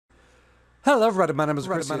Hello, everybody. My name is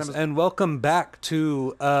Chris, and welcome back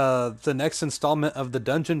to the next installment of the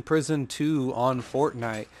Dungeon Prison 2 on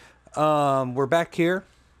Fortnite. We're back here,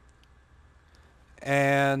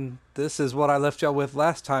 and this is what I left y'all with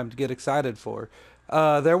last time to get excited for.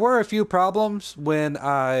 There were a few problems when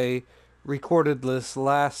I recorded this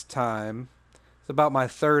last time. It's about my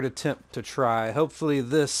third attempt to try. Hopefully,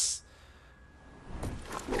 this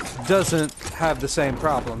doesn't have the same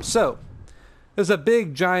problem. So, there's a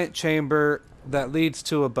big giant chamber that leads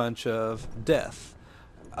to a bunch of death.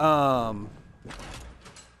 That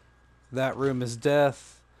room is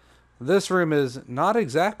death. This room is not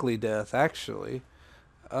exactly death, actually.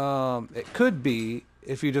 It could be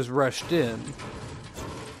if you just rushed in.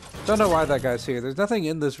 Don't know why that guy's here. There's nothing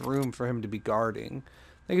in this room for him to be guarding.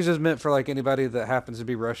 I think it's just meant for like anybody that happens to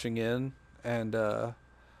be rushing in and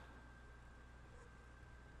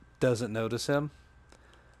doesn't notice him.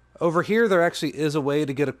 Over here, there actually is a way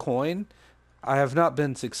to get a coin. I have not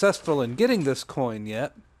been successful in getting this coin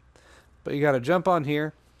yet. But you gotta jump on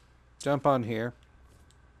here, jump on here,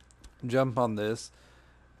 jump on this,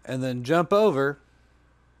 and then jump over.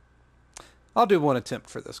 I'll do one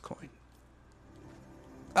attempt for this coin.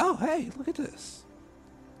 Oh, hey, look at this.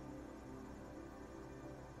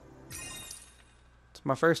 It's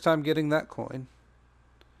my first time getting that coin.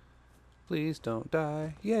 Please don't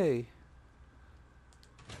die. Yay.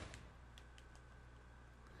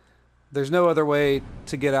 There's no other way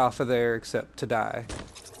to get off of there except to die.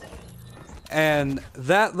 And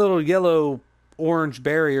that little yellow-orange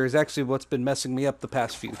barrier is actually what's been messing me up the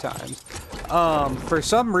past few times. For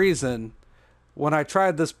some reason, when I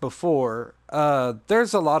tried this before,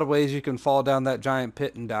 there's a lot of ways you can fall down that giant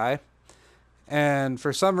pit and die. And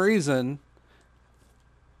for some reason,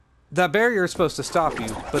 that barrier is supposed to stop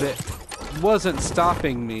you, but it wasn't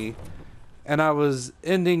stopping me. And I was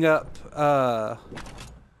ending up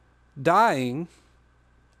dying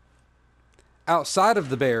outside of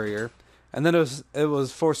the barrier, and then it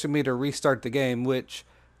was forcing me to restart the game, which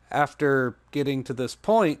after getting to this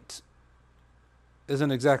point isn't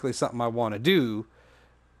exactly something I want to do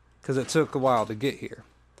because it took a while to get here.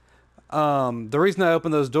 The reason I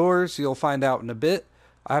opened those doors, you'll find out in a bit.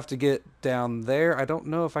 I have to get down there. I don't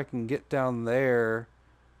know if I can get down there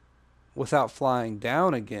without flying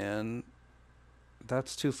down again.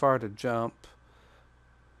 That's too far to jump.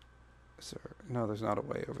 No, there's not a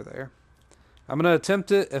way over there. I'm going to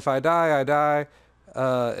attempt it. If I die, I die.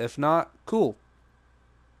 If not, cool.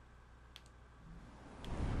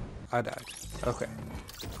 I died. Okay.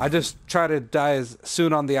 I just try to die as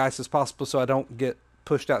soon on the ice as possible so I don't get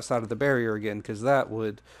pushed outside of the barrier again, because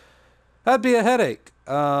that'd be a headache.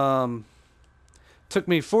 Took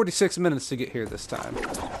me 46 minutes to get here this time,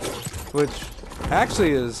 which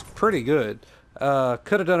actually is pretty good.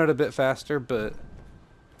 Could have done it a bit faster, but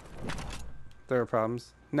there are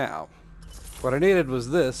problems. Now, what I needed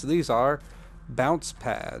was this. These are bounce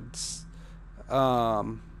pads.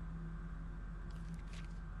 Okay,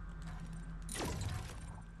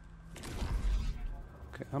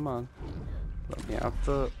 come on. Let me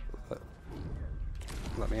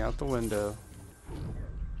out the window.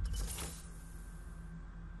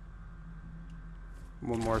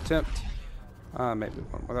 One more attempt. Maybe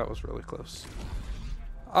one more. That was really close.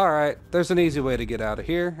 Alright, there's an easy way to get out of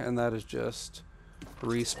here, and that is just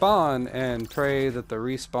respawn and pray that the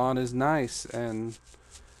respawn is nice. And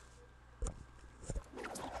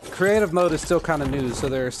creative mode is still kind of new, so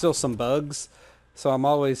there are still some bugs. So I'm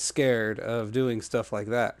always scared of doing stuff like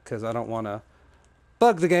that because I don't want to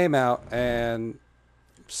bug the game out, and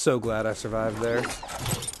so glad I survived there.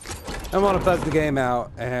 I want to bug the game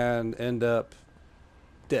out and end up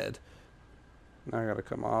dead. Now I gotta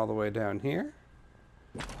come all the way down here.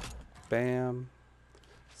 Bam.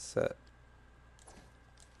 Set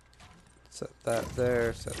that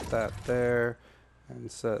there, set that there,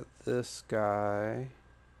 and set this guy.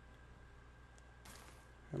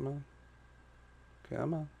 Come on.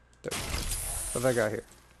 Come on. There. Put that guy here.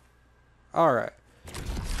 Alright.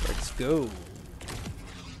 Let's go.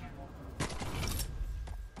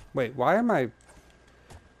 Wait, why am I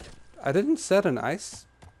didn't set an ice?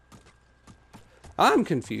 I'm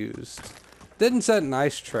confused. Didn't set an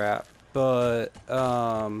ice trap, but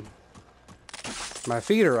my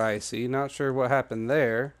feet are icy. Not sure what happened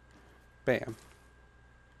there. Bam.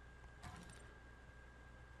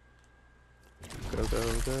 Go,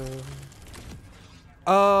 go, go.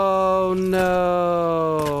 Oh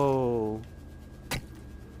no.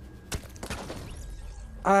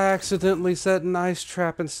 I accidentally set an ice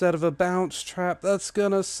trap instead of a bounce trap. That's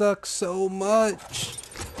gonna suck so much.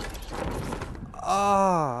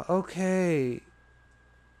 Ah, okay.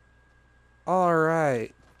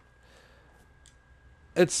 Alright.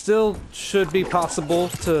 it still should be possible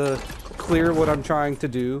to clear what I'm trying to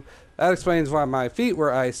do. That explains why my feet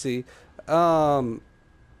were icy. Oh,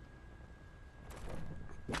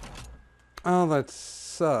 that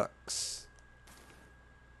sucks.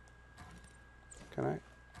 Can I?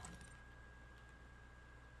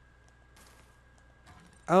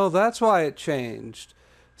 Oh, that's why it changed.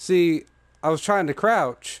 See, I was trying to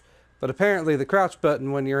crouch, but apparently the crouch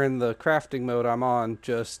button when you're in the crafting mode I'm on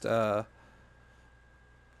just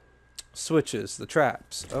switches the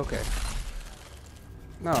traps. Okay.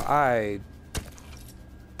 No,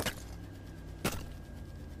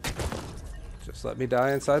 just let me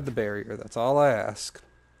die inside the barrier. That's all I ask.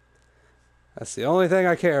 That's the only thing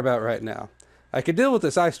I care about right now. I could deal with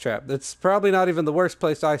this ice trap. It's probably not even the worst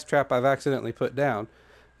placed ice trap I've accidentally put down.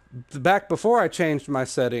 Back before I changed my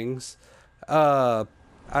settings, I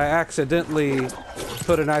accidentally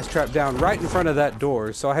put an ice trap down right in front of that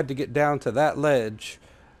door, so I had to get down to that ledge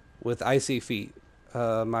with icy feet.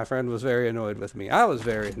 My friend was very annoyed with me. I was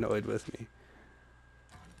very annoyed with me.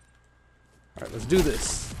 Alright, let's do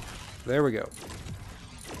this. There we go.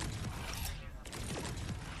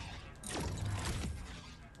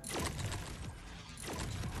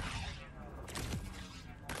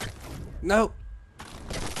 Nope.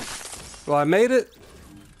 Well, I made it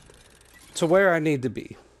to where I need to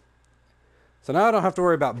be. So now I don't have to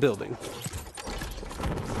worry about building.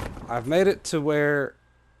 I've made it to where...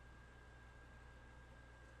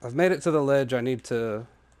 I've made it to the ledge I need to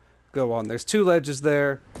go on. There's 2 ledges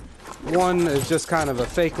there. One is just kind of a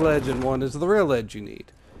fake ledge, and one is the real ledge you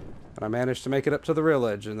need. And I managed to make it up to the real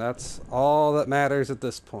ledge, and that's all that matters at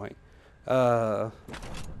this point. Come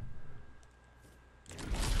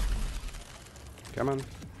on.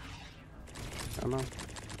 Come on.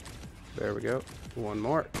 There we go. One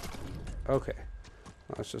more. Okay.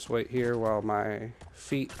 Let's just wait here while my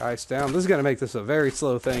feet ice down. This is going to make this a very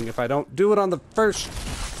slow thing if I don't do it on the first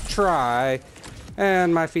try.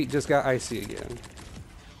 And my feet just got icy again.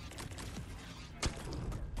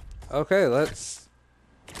 Okay, let's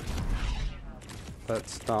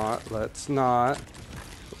not.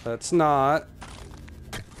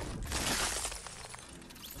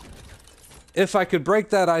 If I could break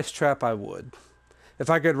that ice trap, I would. If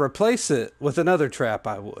I could replace it with another trap,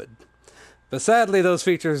 I would. But sadly, those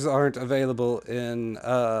features aren't available in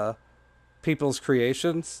people's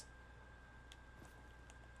creations.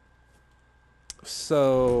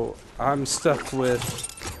 So I'm stuck with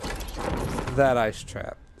that ice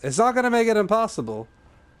trap. It's not going to make it impossible.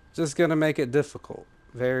 Just going to make it difficult.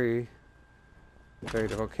 Very, very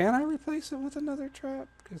difficult. Can I replace it with another trap?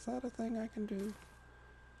 Is that a thing I can do?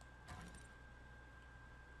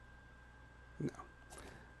 No.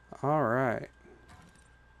 Alright.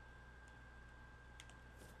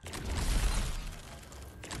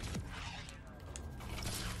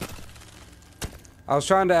 I was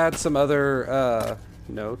trying to add some other,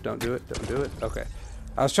 no, don't do it, don't do it. Okay.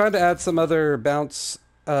 I was trying to add some other bounce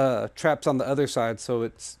traps on the other side so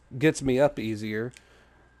it gets me up easier.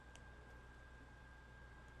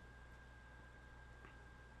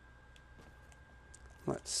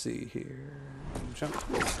 Let's see here. Jump.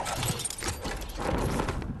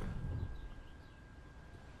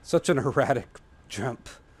 Such an erratic jump.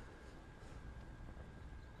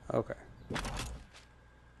 Okay.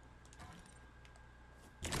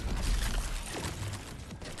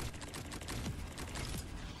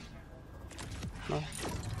 No.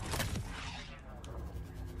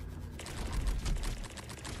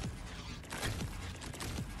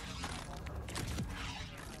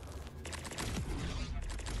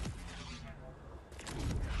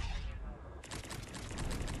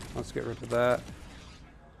 Let's get rid of that.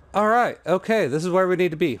 Alright, okay, this is where we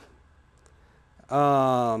need to be.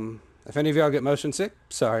 If any of y'all get motion sick,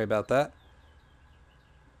 sorry about that.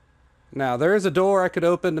 Now, there is a door I could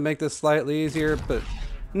open to make this slightly easier, but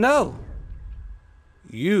no!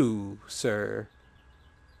 You, sir.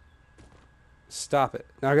 Stop it.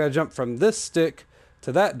 Now I gotta jump from this stick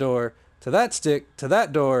to that door, to that stick, to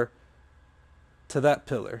that door, to that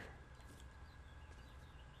pillar.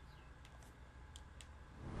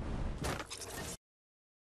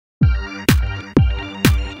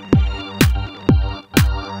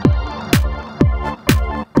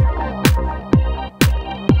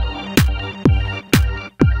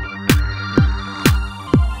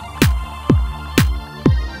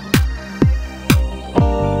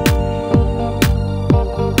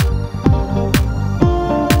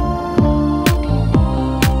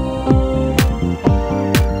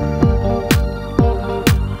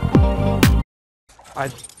 I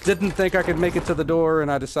didn't think I could make it to the door,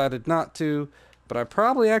 and I decided not to, but I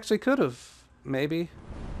probably actually could have. Maybe.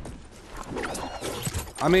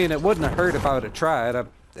 I mean, it wouldn't have hurt if I would have tried.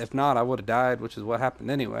 If not, I would have died, which is what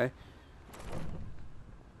happened anyway.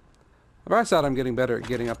 The bright side, I'm getting better at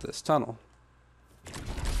getting up this tunnel.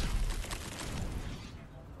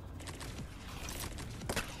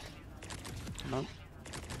 Nope.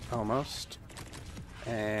 Almost.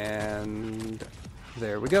 And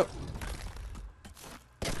there we go.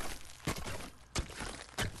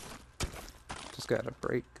 Just got a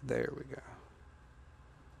break. There we go.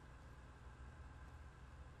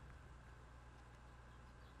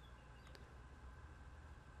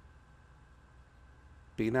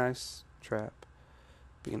 Be nice, trap.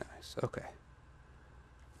 Be nice. Okay.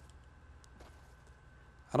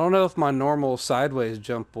 I don't know if my normal sideways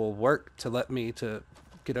jump will work to let me to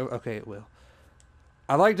get over. Okay, it will.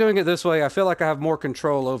 I like doing it this way. I feel like I have more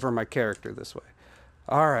control over my character this way.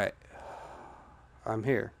 Alright. I'm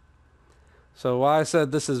here. So why I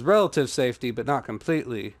said this is relative safety, but not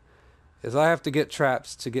completely, is I have to get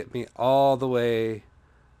traps to get me all the way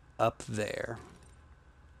up there.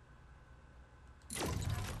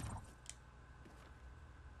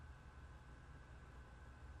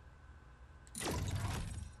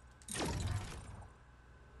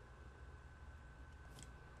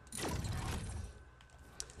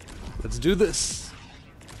 Let's do this.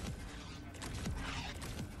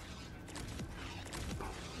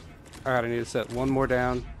 Alright, I need to set one more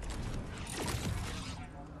down.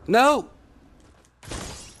 No!